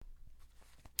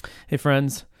Hey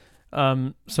friends.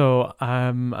 So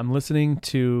I'm listening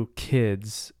to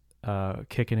Kids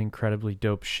kicking incredibly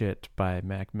dope shit by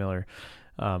Mac Miller.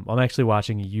 I'm actually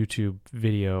watching a YouTube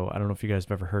video. I don't know if you guys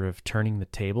have ever heard of Turning the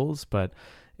Tables, but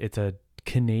it's a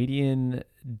Canadian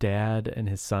dad and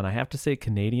his son. I have to say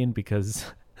Canadian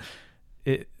because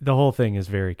the whole thing is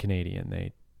very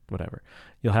Canadian. Whatever.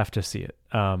 You'll have to see it.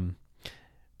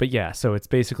 But yeah, so it's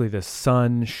basically the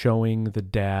son showing the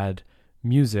dad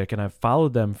music, and I've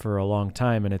followed them for a long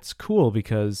time, and it's cool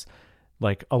because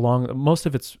like along most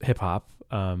of it's hip hop,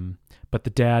 but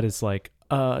the dad is like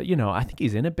I think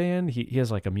he's in a band. He has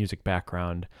like a music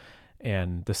background,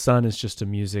 and the son is just a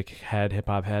music head, hip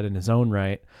hop head in his own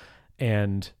right.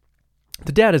 And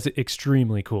the dad is an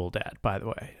extremely cool dad, by the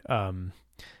way.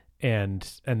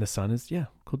 And the son is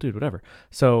cool dude, whatever.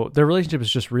 So their relationship is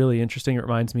just really interesting. It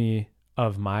reminds me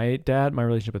of my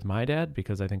relationship with my dad,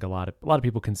 because I think a lot of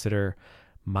people consider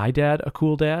my dad a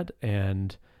cool dad,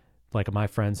 and like my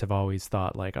friends have always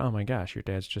thought like, oh my gosh, your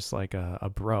dad's just like a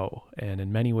bro. And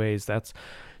in many ways that's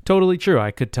totally true.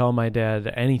 I could tell my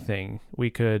dad anything. We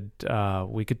could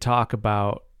talk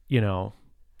about,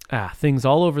 things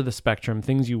all over the spectrum,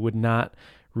 things you would not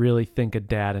really think a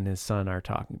dad and his son are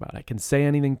talking about. I can say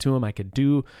anything to him. I could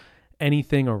do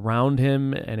anything around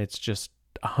him, and it's just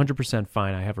 100%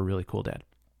 fine. I have a really cool dad.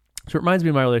 So it reminds me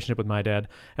of my relationship with my dad.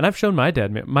 And I've shown my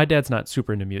dad's not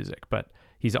super into music, but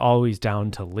he's always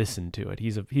down to listen to it.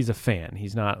 He's a fan.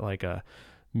 He's not like a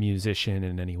musician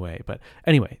in any way. But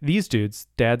anyway, these dudes,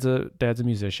 dad's a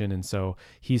musician. And so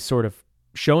he's sort of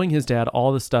showing his dad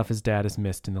all the stuff his dad has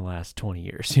missed in the last 20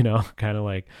 years, kind of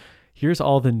like, here's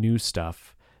all the new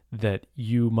stuff that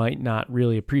you might not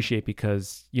really appreciate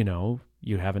because,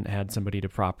 you haven't had somebody to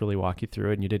properly walk you through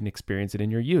it, and you didn't experience it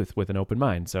in your youth with an open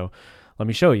mind. So let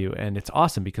me show you. And it's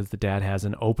awesome because the dad has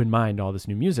an open mind to all this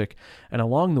new music. And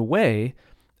along the way,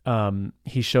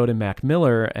 he showed him Mac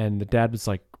Miller, and the dad was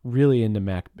like really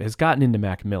has gotten into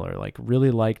Mac Miller, like really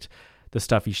liked the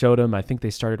stuff he showed him. I think they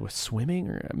started with swimming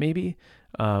or maybe,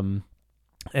 and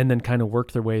then kind of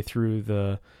worked their way through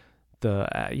the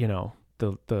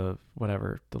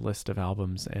list of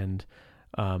albums.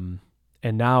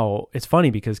 And now it's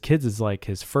funny because Kids is like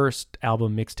his first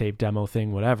album, mixtape, demo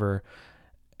thing, whatever,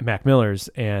 Mac Miller's.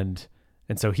 And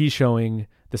so he's showing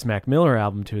this Mac Miller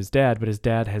album to his dad, but his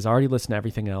dad has already listened to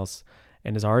everything else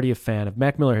and is already a fan of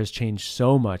Mac Miller. Has changed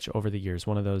so much over the years.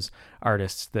 One of those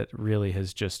artists that really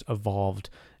has just evolved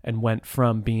and went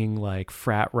from being like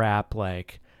frat rap,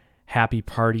 like happy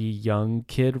party young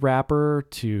kid rapper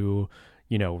to,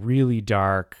 really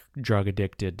dark, drug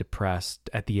addicted, depressed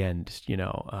at the end,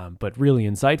 but really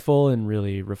insightful and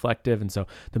really reflective. And so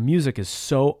the music is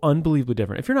so unbelievably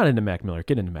different. If you're not into Mac Miller,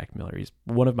 get into Mac Miller. He's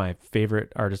one of my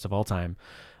favorite artists of all time.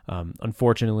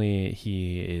 Unfortunately,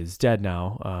 he is dead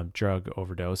now, drug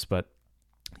overdose. But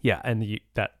yeah, and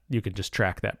you can just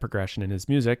track that progression in his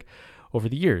music over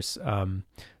the years.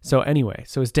 So anyway,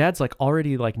 so his dad's like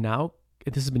already like now.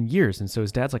 This has been years. And so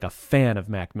his dad's like a fan of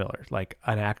Mac Miller, like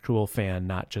an actual fan,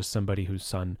 not just somebody whose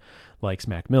son likes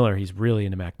Mac Miller. He's really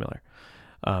into Mac Miller.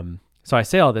 So I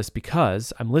say all this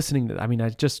because I'm listening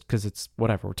because it's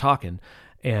whatever, we're talking.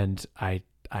 And I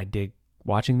dig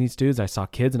watching these dudes. I saw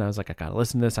Kids and I was like, I got to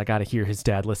listen to this. I got to hear his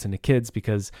dad listen to Kids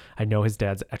because I know his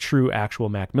dad's a true actual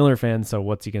Mac Miller fan. So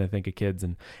what's he going to think of Kids?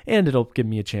 And it'll give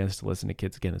me a chance to listen to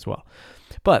Kids again as well.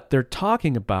 But they're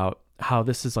talking about how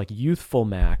this is like youthful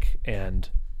Mac, and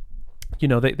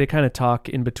they kind of talk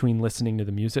in between listening to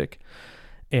the music,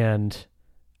 and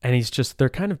they're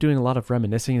kind of doing a lot of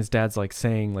reminiscing. His dad's like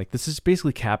saying like this is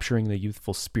basically capturing the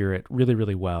youthful spirit really,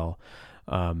 really well,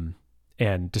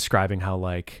 and describing how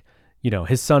like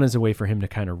his son is a way for him to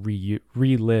kind of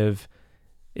relive.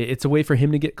 It's a way for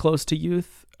him to get close to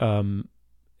youth,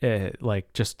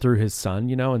 like just through his son,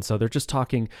 and so they're just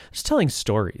telling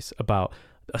stories about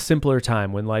a simpler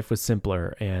time when life was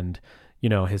simpler. And,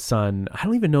 his son, I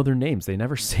don't even know their names. They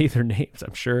never say their names.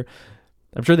 I'm sure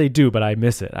they do, but I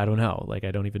miss it. I don't know. Like,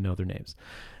 I don't even know their names.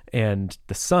 And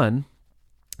the son,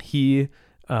 he,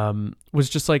 was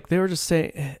just like, they were just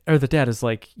saying, or the dad is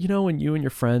like, when you and your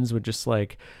friends would just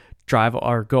like drive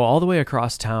or go all the way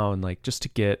across town, like just to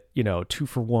get,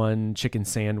 2-for-1 chicken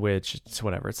sandwich, it's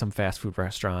whatever, it's some fast food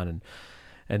restaurant.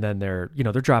 And then they're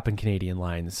dropping Canadian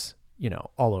lines,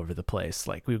 all over the place.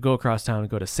 Like we would go across town and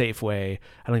go to Safeway.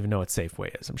 I don't even know what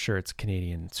Safeway is. I'm sure it's a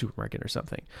Canadian supermarket or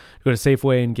something. Go to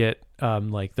Safeway and get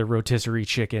like the rotisserie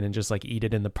chicken and just like eat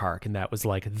it in the park. And that was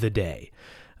like the day.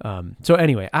 So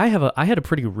anyway, I had a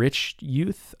pretty rich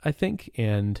youth, I think.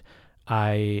 And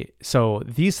so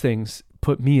these things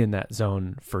put me in that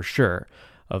zone for sure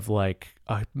of like,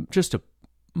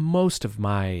 most of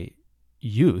my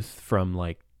youth from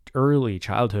like early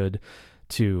childhood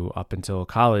to up until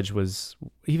college was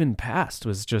even past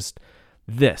was just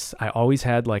this. I always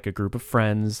had like a group of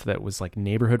friends that was like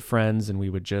neighborhood friends, and we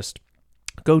would just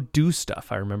go do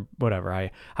stuff. I remember whatever.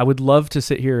 I would love to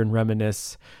sit here and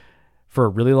reminisce for a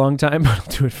really long time, but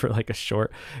I'll do it for like a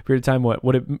short period of time.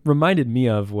 What it reminded me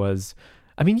of was,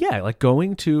 I mean, yeah, like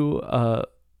going to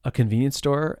a convenience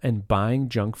store and buying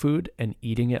junk food and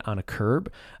eating it on a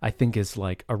curb, I think is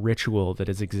like a ritual that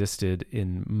has existed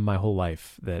in my whole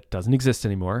life that doesn't exist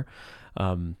anymore.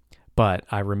 But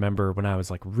I remember when I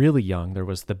was like really young, there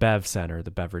was the Bev Center,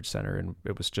 the beverage center, and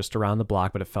it was just around the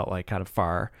block, but it felt like kind of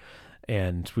far.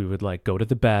 And we would like go to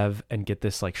the Bev and get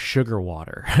this like sugar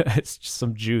water. It's just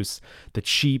some juice, the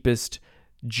cheapest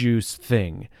juice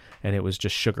thing. And it was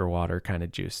just sugar water kind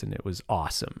of juice. And it was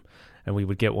awesome. And we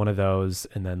would get one of those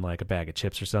and then like a bag of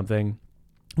chips or something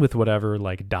with whatever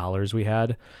like dollars we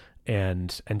had,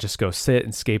 and just go sit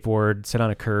and skateboard, sit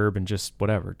on a curb and just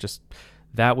whatever. Just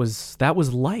that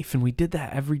was life. And we did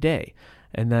that every day.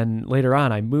 And then later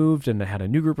on I moved and I had a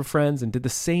new group of friends and did the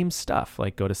same stuff,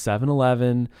 like go to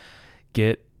 7-Eleven,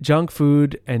 get junk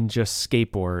food and just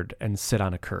skateboard and sit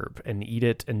on a curb and eat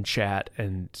it and chat.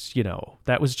 And, you know,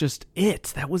 that was just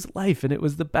it. That was life. And it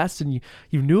was the best. And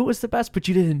you knew it was the best, but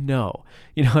you didn't know,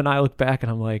 you know, and I look back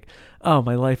and I'm like, oh,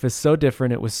 my life is so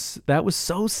different. That was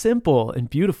so simple and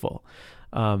beautiful.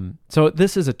 So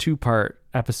this is a 2-part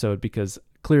episode because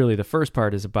clearly the first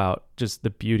part is about just the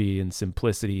beauty and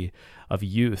simplicity of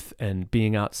youth and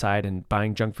being outside and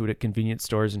buying junk food at convenience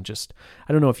stores. And just,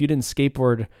 I don't know, if you didn't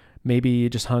skateboard, maybe you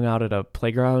just hung out at a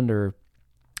playground or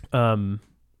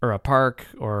a park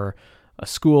or a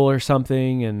school or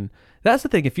something. And that's the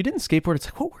thing. If you didn't skateboard, it's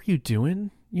like, what were you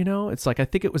doing? You know, it's like, I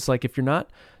think it was like, if you're not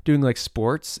doing like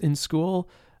sports in school,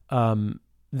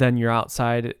 then you're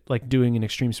outside like doing an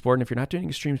extreme sport. And if you're not doing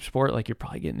extreme sport, like you're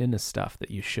probably getting into stuff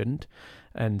that you shouldn't.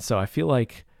 And so I feel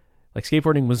like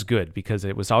skateboarding was good because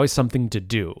it was always something to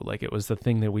do. Like it was the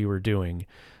thing that we were doing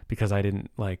because I didn't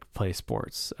like play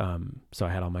sports. So I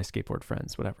had all my skateboard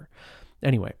friends, whatever.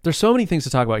 Anyway, there's so many things to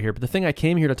talk about here, but the thing I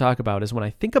came here to talk about is when I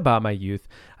think about my youth,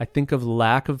 I think of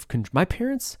lack of control. My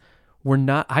parents were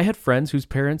not, I had friends whose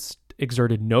parents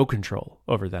exerted no control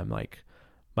over them. Like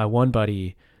my one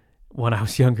buddy, when I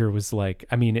was younger, was like,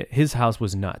 I mean, his house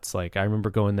was nuts. Like I remember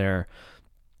going there.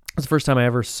 It was the first time I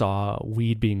ever saw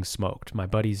weed being smoked. My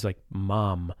buddy's like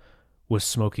mom was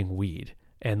smoking weed,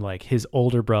 and like his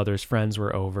older brother's friends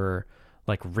were over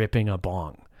like ripping a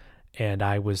bong. And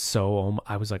I was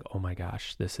like, oh my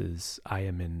gosh, I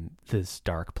am in this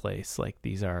dark place. Like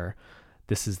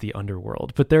this is the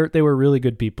underworld. But they were really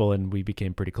good people, and we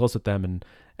became pretty close with them.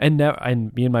 And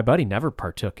me and my buddy never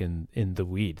partook in the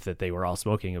weed that they were all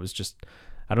smoking. It was just,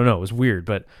 I don't know, it was weird.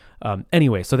 But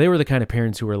anyway, so they were the kind of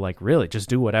parents who were like, really, just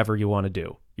do whatever you want to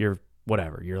do. You're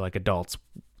like adults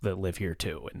that live here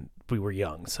too. And we were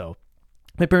young. So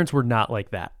my parents were not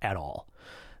like that at all.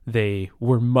 They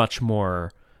were much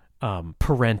more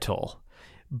parental,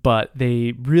 but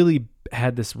they really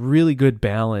had this really good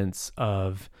balance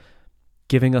of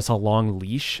giving us a long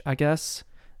leash, I guess.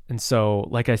 And so,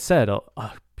 like I said, a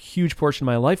huge portion of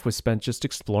my life was spent just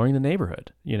exploring the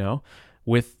neighborhood, you know,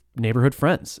 with neighborhood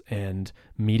friends and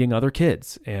meeting other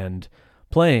kids and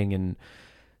playing and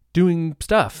doing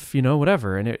stuff, you know,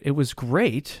 whatever. And it was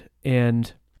great.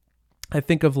 And I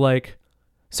think of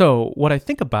so what I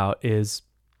think about is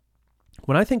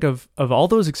when I think of all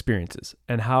those experiences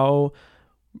and how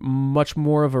much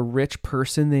more of a rich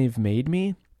person they've made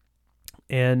me,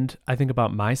 and I think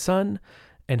about my son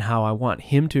and how I want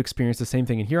him to experience the same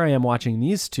thing. And here I am watching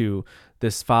these two,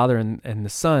 this father and the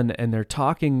son, and they're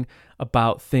talking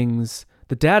about things.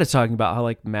 The dad is talking about how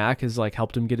like Mac has like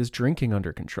helped him get his drinking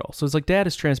under control. So it's like dad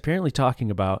is transparently talking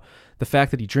about the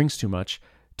fact that he drinks too much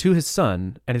to his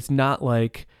son. And it's not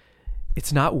like,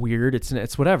 it's not weird.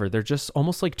 It's whatever. They're just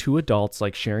almost like two adults,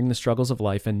 like sharing the struggles of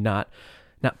life and not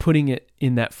putting it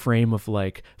in that frame of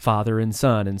like father and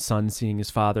son seeing his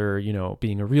father, you know,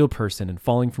 being a real person and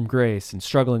falling from grace and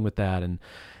struggling with that.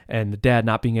 And the dad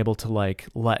not being able to like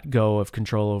let go of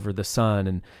control over the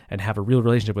son and have a real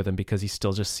relationship with him because he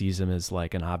still just sees him as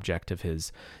like an object of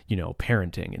his, you know,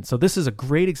 parenting. And so this is a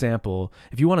great example.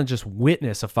 If you want to just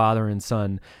witness a father and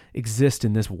son exist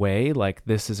in this way, like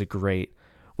this is a great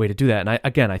way to do that.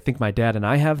 And I think my dad and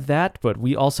I have that, but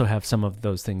we also have some of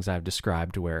those things I've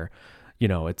described where, you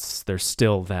know, there's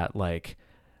still that like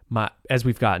as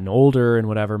we've gotten older and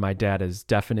whatever, my dad has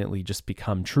definitely just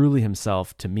become truly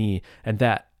himself to me. And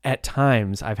that at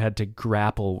times I've had to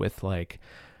grapple with like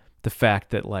the fact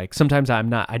that like sometimes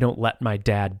I don't let my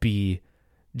dad be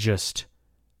just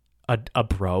a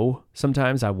bro.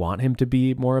 Sometimes I want him to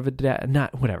be more of a dad.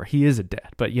 Not whatever. He is a dad,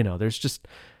 but there's just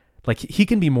like he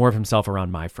can be more of himself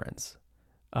around my friends.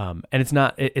 And it's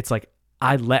not. It's like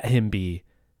I let him be.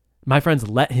 My friends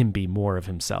let him be more of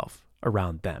himself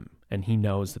around them, and he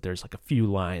knows that there's like a few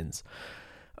lines.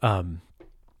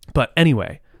 But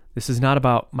anyway, this is not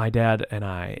about my dad and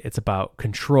I. It's about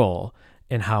control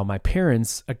and how my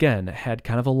parents, again, had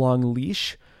kind of a long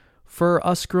leash for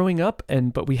us growing up,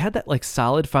 but we had that like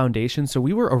solid foundation. So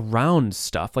we were around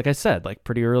stuff, like I said, like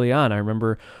pretty early on. I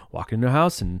remember walking into a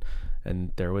house and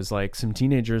there was like some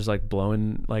teenagers like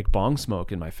blowing like bong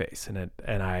smoke in my face, and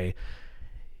I,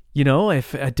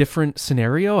 if a different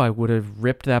scenario, I would have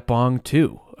ripped that bong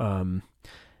too.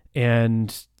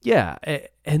 And yeah,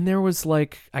 and there was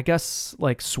like, I guess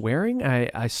like swearing.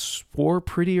 I swore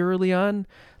pretty early on,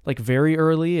 like very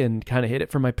early, and kind of hid it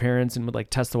from my parents and would like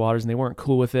test the waters, and they weren't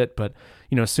cool with it. But,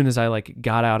 as soon as I like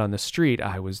got out on the street,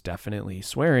 I was definitely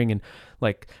swearing. And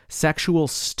like sexual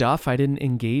stuff I didn't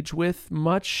engage with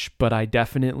much, but I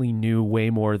definitely knew way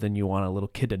more than you want a little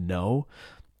kid to know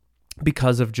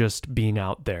because of just being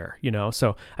out there,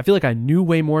 So I feel like I knew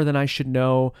way more than I should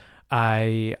know.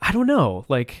 I don't know,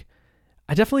 like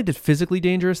I definitely did physically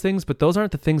dangerous things, but those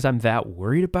aren't the things I'm that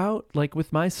worried about. Like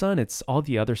with my son, it's all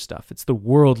the other stuff. It's the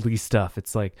worldly stuff.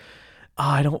 It's like,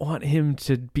 I don't want him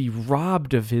to be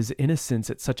robbed of his innocence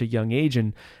at such a young age.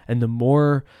 And the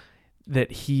more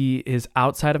that he is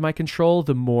outside of my control,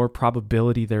 the more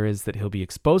probability there is that he'll be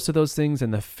exposed to those things.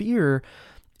 And the fear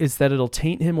is that it'll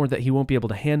taint him, or that he won't be able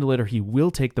to handle it, or he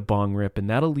will take the bong rip. And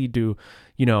that'll lead to,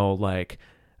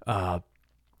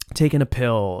 taking a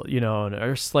pill,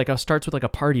 or like it starts with like a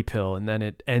party pill, and then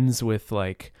it ends with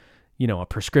like, a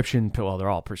prescription pill. Well, they're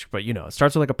all prescription, but it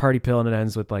starts with like a party pill and it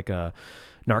ends with like a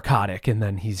narcotic, and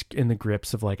then he's in the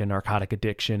grips of like a narcotic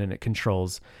addiction, and it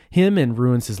controls him and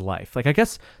ruins his life. Like, I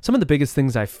guess some of the biggest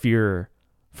things I fear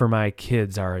for my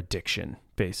kids are addiction,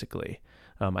 basically.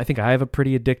 I think I have a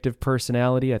pretty addictive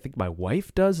personality. I think my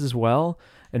wife does as well.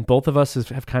 And both of us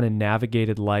have kind of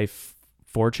navigated life,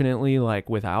 fortunately, like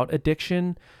without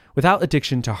addiction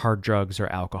to hard drugs or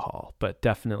alcohol, but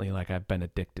definitely like I've been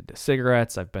addicted to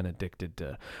cigarettes. I've been addicted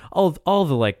to all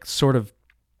the like sort of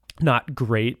not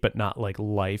great, but not like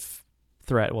life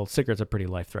threat. Well, cigarettes are pretty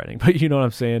life threatening, but you know what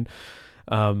I'm saying?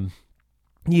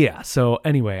 Yeah. So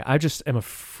anyway, I just am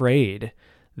afraid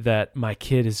that my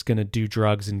kid is going to do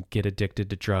drugs and get addicted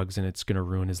to drugs, and it's going to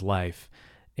ruin his life,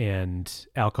 and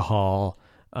alcohol,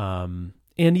 and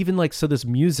even like, so this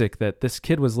music that this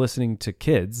kid was listening to,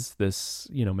 this,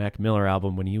 Mac Miller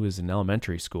album when he was in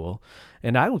elementary school.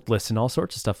 And I would listen all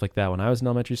sorts of stuff like that when I was in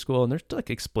elementary school. And they're like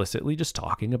explicitly just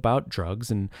talking about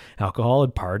drugs and alcohol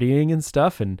and partying and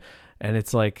stuff. And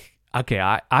it's like, okay,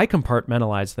 I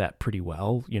compartmentalized that pretty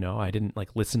well. I didn't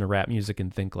like listen to rap music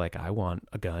and think like I want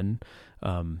a gun.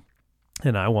 And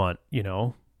I want,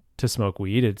 to smoke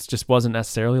weed. It just wasn't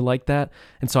necessarily like that.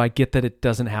 And so I get that it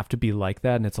doesn't have to be like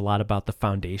that. And it's a lot about the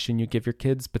foundation you give your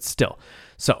kids, but still.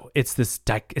 So it's this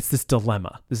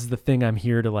dilemma. This is the thing I'm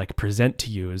here to like present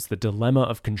to you, is the dilemma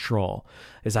of control.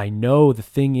 Is I know the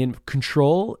thing in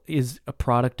control is a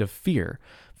product of fear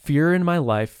in my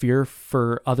life, fear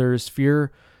for others,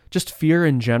 fear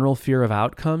in general, fear of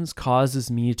outcomes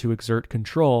causes me to exert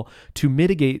control to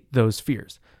mitigate those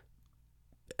fears.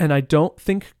 And I don't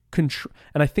think and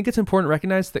I think it's important to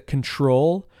recognize that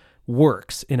control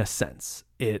works in a sense.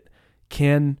 It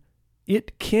can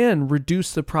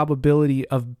reduce the probability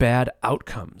of bad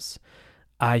outcomes.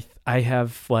 I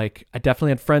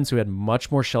definitely had friends who had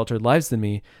much more sheltered lives than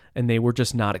me, and they were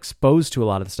just not exposed to a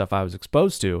lot of the stuff I was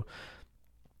exposed to.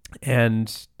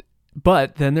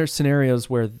 But then there's scenarios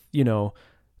where,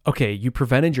 okay, you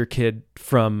prevented your kid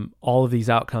from all of these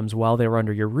outcomes while they were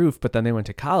under your roof, but then they went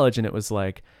to college and it was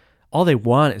like, all they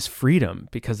want is freedom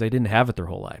because they didn't have it their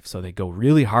whole life. So they go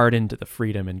really hard into the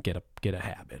freedom and get a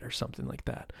habit or something like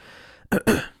that.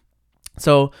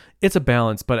 So it's a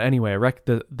balance. But anyway,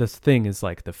 this thing is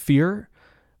like the fear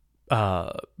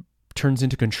turns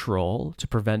into control to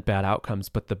prevent bad outcomes.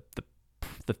 But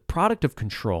the product of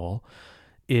control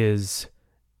is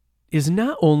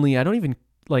not only, I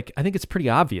think it's pretty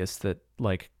obvious that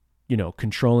like,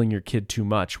 controlling your kid too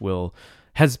much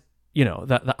has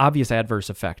the obvious adverse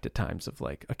effect at times of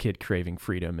like a kid craving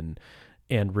freedom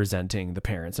and resenting the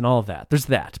parents and all of that. There's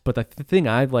that. But the thing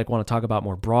I like want to talk about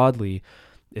more broadly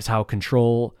is how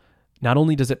control, not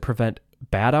only does it prevent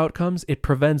bad outcomes, it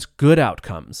prevents good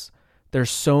outcomes. There's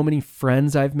so many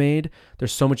friends I've made.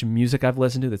 There's so much music I've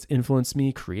listened to that's influenced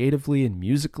me creatively and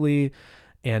musically.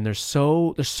 And there's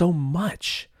so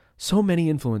many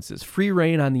influences, free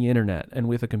reign on the internet and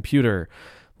with a computer,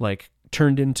 like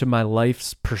turned into my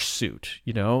life's pursuit,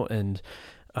 and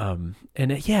so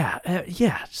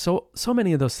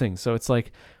many of those things. So it's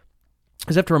like, I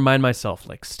just have to remind myself,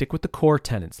 like, stick with the core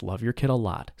tenets, love your kid a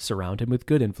lot, surround him with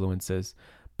good influences,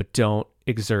 but don't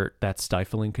exert that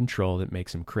stifling control that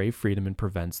makes him crave freedom and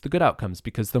prevents the good outcomes.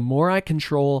 Because the more I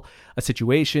control a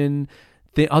situation,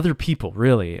 the other people,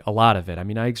 really, a lot of it. I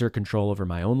mean, I exert control over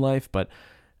my own life, but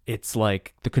it's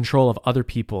like the control of other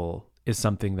people is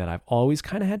something that I've always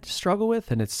kind of had to struggle with.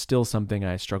 And it's still something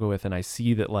I struggle with. And I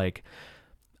see that, like,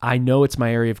 I know it's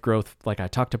my area of growth, like I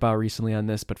talked about recently on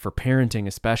this, but for parenting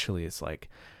especially, it's like,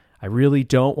 I really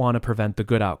don't want to prevent the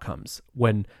good outcomes.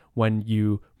 When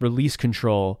you release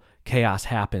control, chaos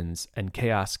happens, and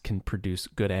chaos can produce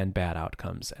good and bad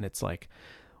outcomes. And it's like,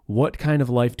 what kind of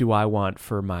life do I want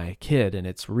for my kid? And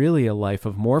it's really a life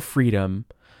of more freedom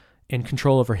and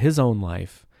control over his own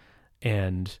life.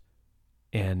 And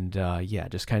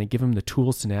just kind of give him the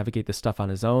tools to navigate this stuff on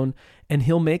his own. And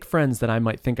he'll make friends that I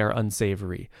might think are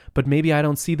unsavory, but maybe I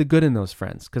don't see the good in those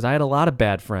friends, because I had a lot of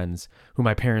bad friends who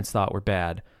my parents thought were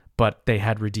bad, but they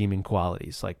had redeeming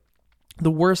qualities. Like,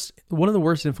 one of the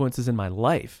worst influences in my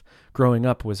life growing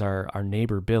up was our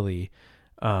neighbor, Billy.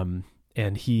 And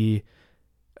he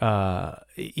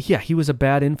was a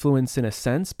bad influence in a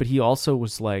sense, but he also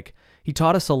was like, he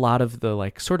taught us a lot of the,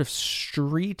 like, sort of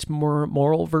street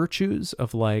moral virtues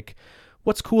of, like,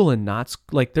 what's cool and not,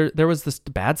 like, there was this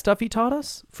bad stuff he taught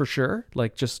us for sure,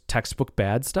 like just textbook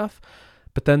bad stuff.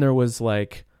 But then there was,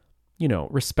 like,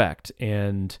 respect.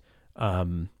 And,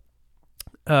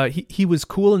 he was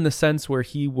cool in the sense where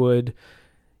he would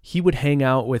hang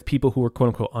out with people who were quote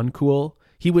unquote uncool.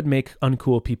 He would make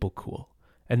uncool people cool.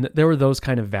 And there were those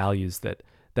kind of values that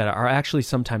are actually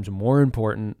sometimes more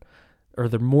important, or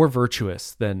they're more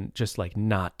virtuous than just, like,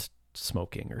 not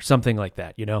smoking or something like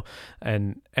that,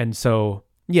 And so,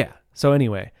 yeah. So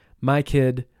anyway, my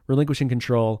kid, relinquishing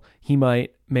control, he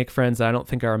might make friends that I don't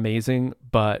think are amazing,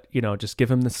 but, just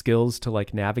give him the skills to,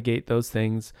 like, navigate those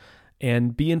things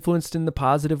and be influenced in the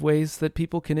positive ways that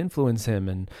people can influence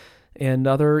him, and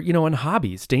other, and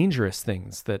hobbies, dangerous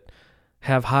things that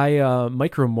have high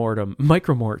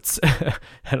micromorts.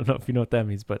 I don't know if you know what that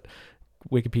means, but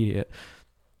Wikipedia,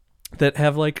 that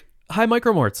have, like, high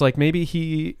micromorts. Like, maybe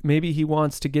he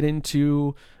wants to get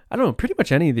into, I don't know, pretty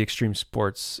much any of the extreme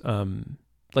sports,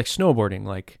 like snowboarding.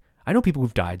 Like, I know people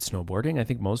who've died snowboarding. I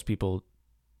think most people,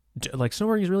 like,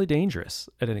 snowboarding is really dangerous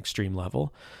at an extreme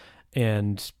level.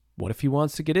 And what if he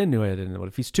wants to get into it? And what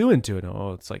if he's too into it?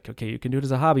 Oh, it's like, okay, you can do it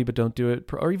as a hobby, but don't do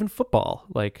it, or even football,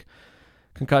 like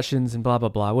concussions and blah, blah,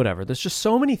 blah, whatever. There's just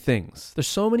so many things. There's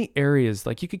so many areas.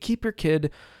 Like, you could keep your kid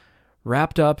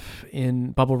wrapped up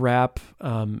in bubble wrap,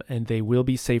 and they will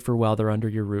be safer while they're under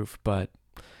your roof, but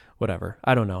whatever.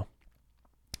 I don't know.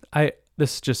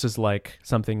 This just is, like,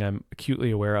 something I'm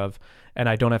acutely aware of, and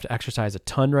I don't have to exercise a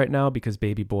ton right now because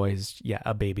baby boy is,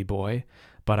 a baby boy,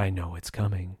 but I know it's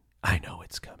coming.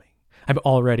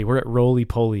 We're at Roly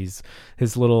Poly's,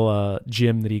 his little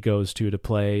gym that he goes to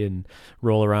play and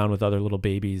roll around with other little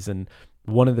babies, and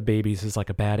one of the babies is,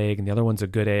 like, a bad egg and the other one's a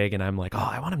good egg. And I'm like, oh,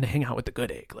 I want him to hang out with the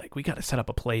good egg. Like, we got to set up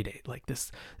a play date. Like,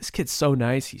 this kid's so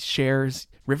nice. He shares.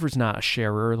 River's not a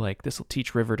sharer. Like, this will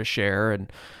teach River to share.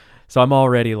 And so I'm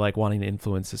already, like, wanting to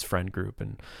influence his friend group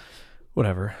and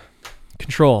whatever.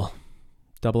 Control.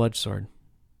 Double-edged sword.